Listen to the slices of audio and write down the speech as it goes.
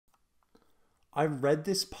I read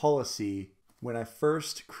this policy when I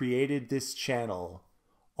first created this channel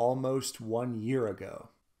almost 1 year ago.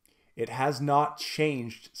 It has not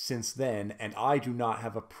changed since then, and I do not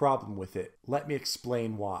have a problem with it. Let me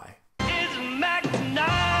explain why. It's Mac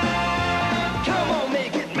tonight. Come on,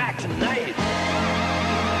 make it Mac tonight.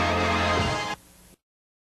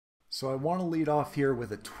 So I want to lead off here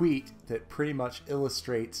with a tweet that pretty much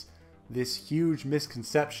illustrates this huge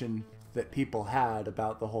misconception that people had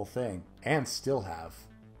about the whole thing, and still have.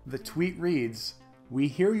 The tweet reads, "We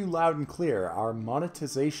hear you loud and clear. Our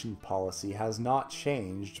monetization policy has not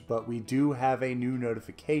changed, but we do have a new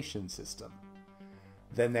notification system."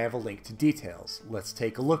 Then they have a link to details. Let's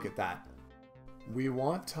take a look at that. "We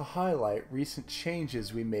want to highlight recent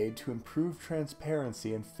changes we made to improve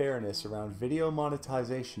transparency and fairness around video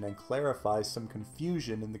monetization and clarify some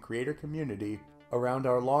confusion in the creator community around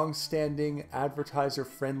our long-standing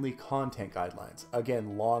advertiser-friendly content guidelines."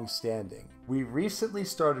 Again, long-standing. "We recently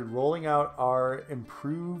started rolling out our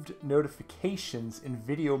improved notifications in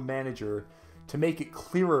Video Manager to make it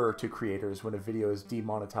clearer to creators when a video is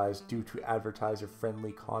demonetized due to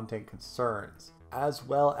advertiser-friendly content concerns, as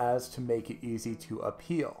well as to make it easy to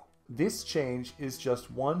appeal. This change is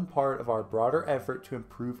just one part of our broader effort to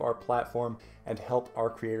improve our platform and help our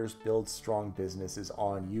creators build strong businesses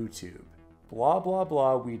on YouTube. Blah blah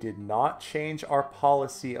blah, we did not change our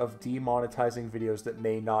policy of demonetizing videos that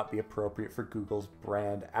may not be appropriate for Google's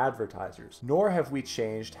brand advertisers, nor have we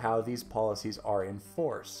changed how these policies are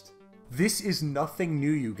enforced." This is nothing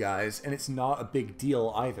new, you guys, and it's not a big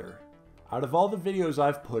deal either. Out of all the videos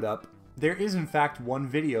I've put up, there is in fact one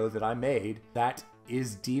video that I made that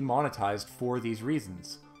is demonetized for these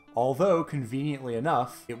reasons. Although, conveniently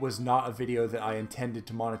enough, it was not a video that I intended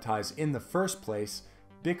to monetize in the first place,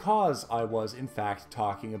 because I was in fact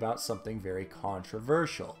talking about something very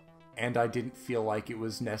controversial, and I didn't feel like it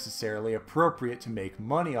was necessarily appropriate to make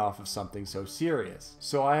money off of something so serious.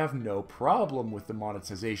 So I have no problem with the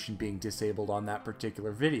monetization being disabled on that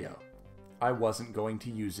particular video. I wasn't going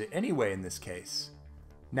to use it anyway in this case.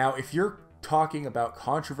 Now, if you're talking about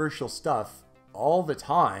controversial stuff all the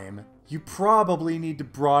time, you probably need to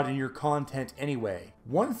broaden your content anyway.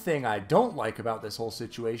 One thing I don't like about this whole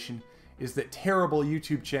situation is that terrible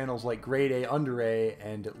YouTube channels like Grade A, Under A,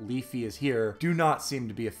 and Leafy is Here do not seem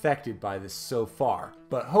to be affected by this so far,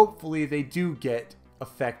 but hopefully they do get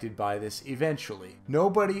affected by this eventually.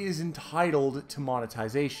 Nobody is entitled to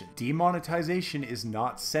monetization. Demonetization is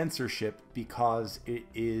not censorship because it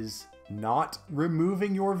is not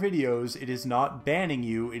removing your videos, it is not banning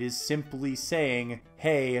you, it is simply saying,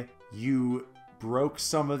 hey, you broke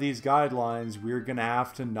some of these guidelines, we're gonna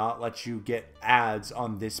have to not let you get ads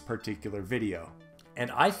on this particular video. And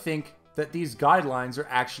I think that these guidelines are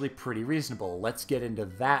actually pretty reasonable. Let's get into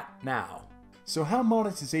that now. So how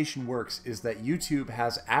monetization works is that YouTube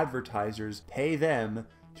has advertisers pay them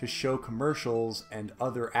to show commercials and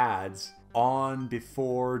other ads on,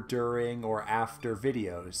 before, during, or after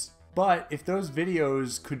videos. But if those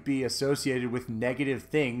videos could be associated with negative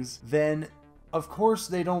things, then of course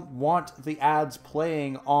they don't want the ads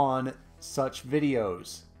playing on such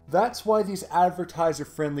videos. That's why these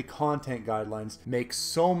advertiser-friendly content guidelines make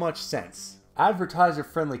so much sense.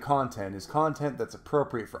 Advertiser-friendly content is content that's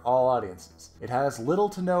appropriate for all audiences. It has little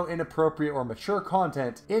to no inappropriate or mature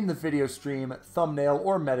content in the video stream, thumbnail,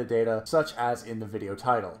 or metadata, such as in the video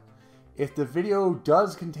title. If the video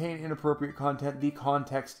does contain inappropriate content, the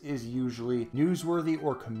context is usually newsworthy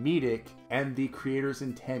or comedic, and the creator's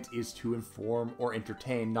intent is to inform or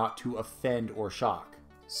entertain, not to offend or shock.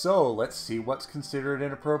 So let's see what's considered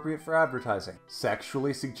inappropriate for advertising.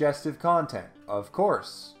 Sexually suggestive content. Of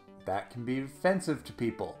course, that can be offensive to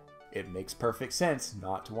people. It makes perfect sense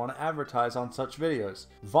not to want to advertise on such videos.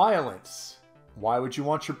 Violence. Why would you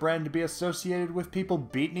want your brand to be associated with people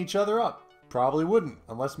beating each other up? Probably wouldn't,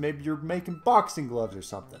 unless maybe you're making boxing gloves or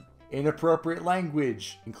something. Inappropriate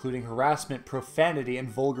language, including harassment, profanity, and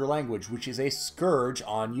vulgar language, which is a scourge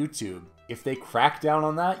on YouTube. If they crack down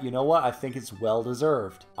on that, you know what? I think it's well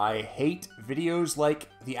deserved. I hate videos like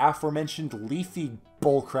the aforementioned Leafy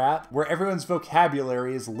bullcrap, where everyone's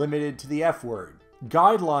vocabulary is limited to the F word.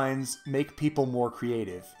 Guidelines make people more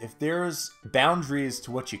creative. If there's boundaries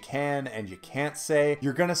to what you can and you can't say,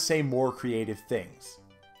 you're gonna say more creative things.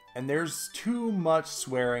 And there's too much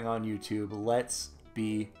swearing on YouTube, let's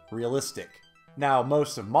be realistic. Now,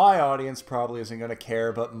 most of my audience probably isn't going to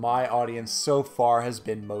care, but my audience so far has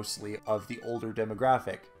been mostly of the older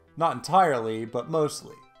demographic. Not entirely, but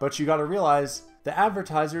mostly. But you gotta realize, the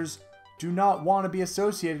advertisers do not want to be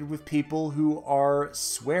associated with people who are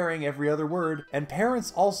swearing every other word, and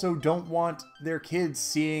parents also don't want their kids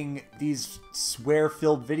seeing these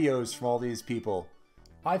swear-filled videos from all these people.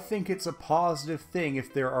 I think it's a positive thing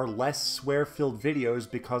if there are less swear-filled videos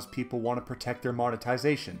because people want to protect their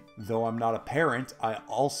monetization. Though I'm not a parent, I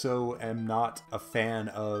also am not a fan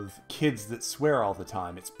of kids that swear all the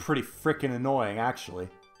time. It's pretty frickin' annoying, actually.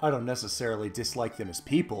 I don't necessarily dislike them as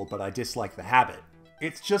people, but I dislike the habit.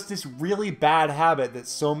 It's just this really bad habit that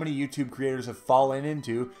so many YouTube creators have fallen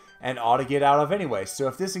into and ought to get out of anyway. So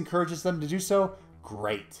if this encourages them to do so,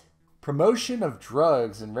 great. Promotion of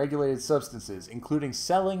drugs and regulated substances, including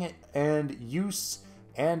selling and use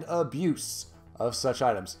and abuse of such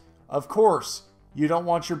items. Of course, you don't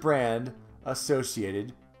want your brand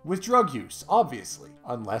associated with drug use, obviously.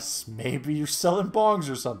 Unless maybe you're selling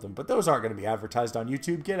bongs or something, but those aren't going to be advertised on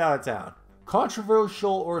YouTube. Get out of town.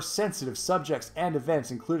 Controversial or sensitive subjects and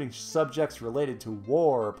events, including subjects related to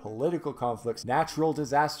war, political conflicts, natural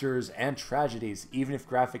disasters, and tragedies, even if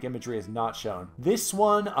graphic imagery is not shown. This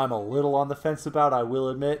one I'm a little on the fence about, I will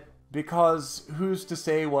admit, because who's to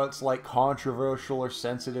say what's like controversial or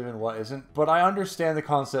sensitive and what isn't? But I understand the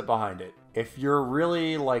concept behind it. If you're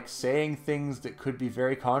really like saying things that could be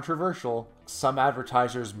very controversial, some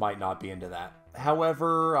advertisers might not be into that.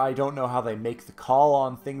 However, I don't know how they make the call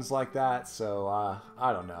on things like that, so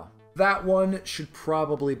I don't know. That one should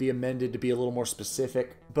probably be amended to be a little more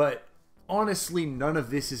specific, but honestly, none of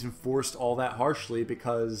this is enforced all that harshly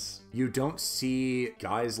because you don't see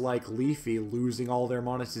guys like Leafy losing all their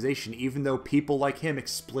monetization, even though people like him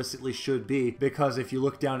explicitly should be, because if you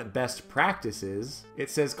look down at best practices, it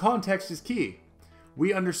says context is key.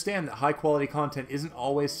 We understand that high-quality content isn't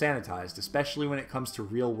always sanitized, especially when it comes to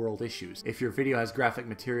real-world issues. If your video has graphic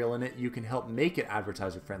material in it, you can help make it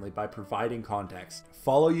advertiser-friendly by providing context.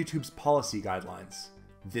 Follow YouTube's policy guidelines.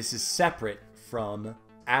 This is separate from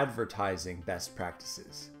advertising best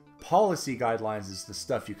practices. Policy guidelines is the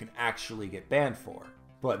stuff you can actually get banned for,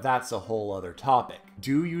 but that's a whole other topic.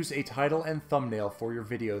 Do use a title and thumbnail for your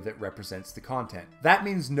video that represents the content. That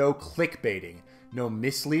means no clickbaiting. No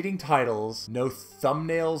misleading titles, no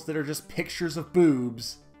thumbnails that are just pictures of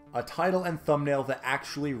boobs. A title and thumbnail that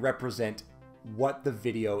actually represent what the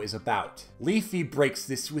video is about. Leafy breaks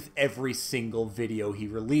this with every single video he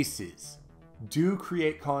releases. Do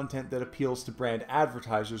create content that appeals to brand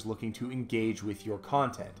advertisers looking to engage with your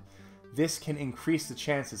content. This can increase the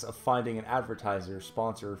chances of finding an advertiser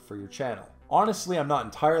sponsor for your channel. Honestly, I'm not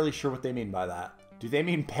entirely sure what they mean by that. Do they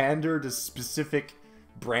mean pander to specific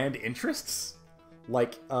brand interests?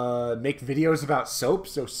 Like, make videos about soap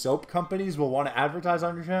so soap companies will want to advertise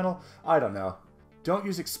on your channel? I don't know. Don't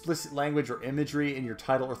use explicit language or imagery in your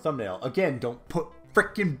title or thumbnail. Again, don't put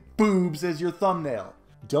frickin' boobs as your thumbnail.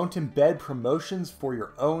 Don't embed promotions for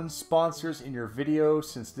your own sponsors in your video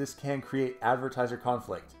since this can create advertiser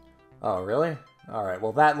conflict. Oh, really? Alright,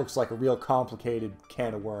 well that looks like a real complicated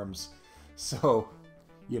can of worms. So,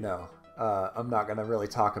 you know, I'm not going to really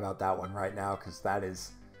talk about that one right now because that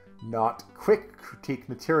is not quick critique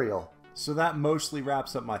material. So that mostly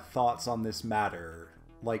wraps up my thoughts on this matter.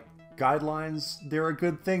 Like, guidelines, they're a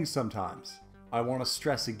good thing sometimes. I want to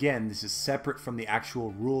stress again, this is separate from the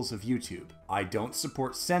actual rules of YouTube. I don't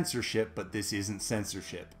support censorship, but this isn't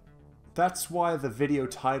censorship. That's why the video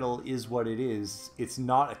title is what it is. It's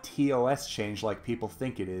not a ToS change like people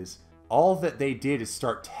think it is. All that they did is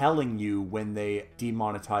start telling you when they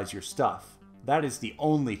demonetize your stuff. That is the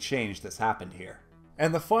only change that's happened here.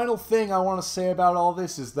 And the final thing I want to say about all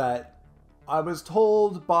this is that I was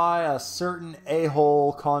told by a certain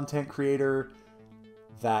a-hole content creator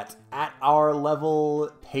that at our level,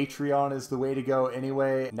 Patreon is the way to go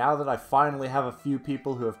anyway. Now that I finally have a few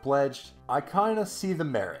people who have pledged, I kind of see the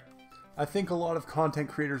merit. I think a lot of content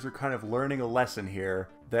creators are kind of learning a lesson here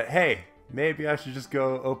that, hey, maybe I should just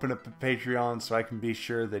go open up a Patreon so I can be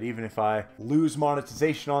sure that even if I lose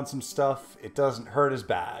monetization on some stuff, it doesn't hurt as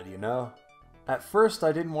bad, you know? At first,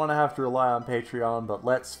 I didn't want to have to rely on Patreon, but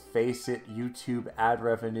let's face it, YouTube ad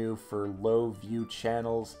revenue for low-view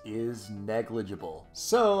channels is negligible.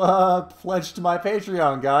 So, pledge to my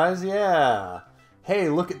Patreon, guys, yeah! Hey,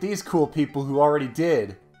 look at these cool people who already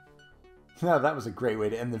did! That was a great way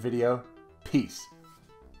to end the video. Peace.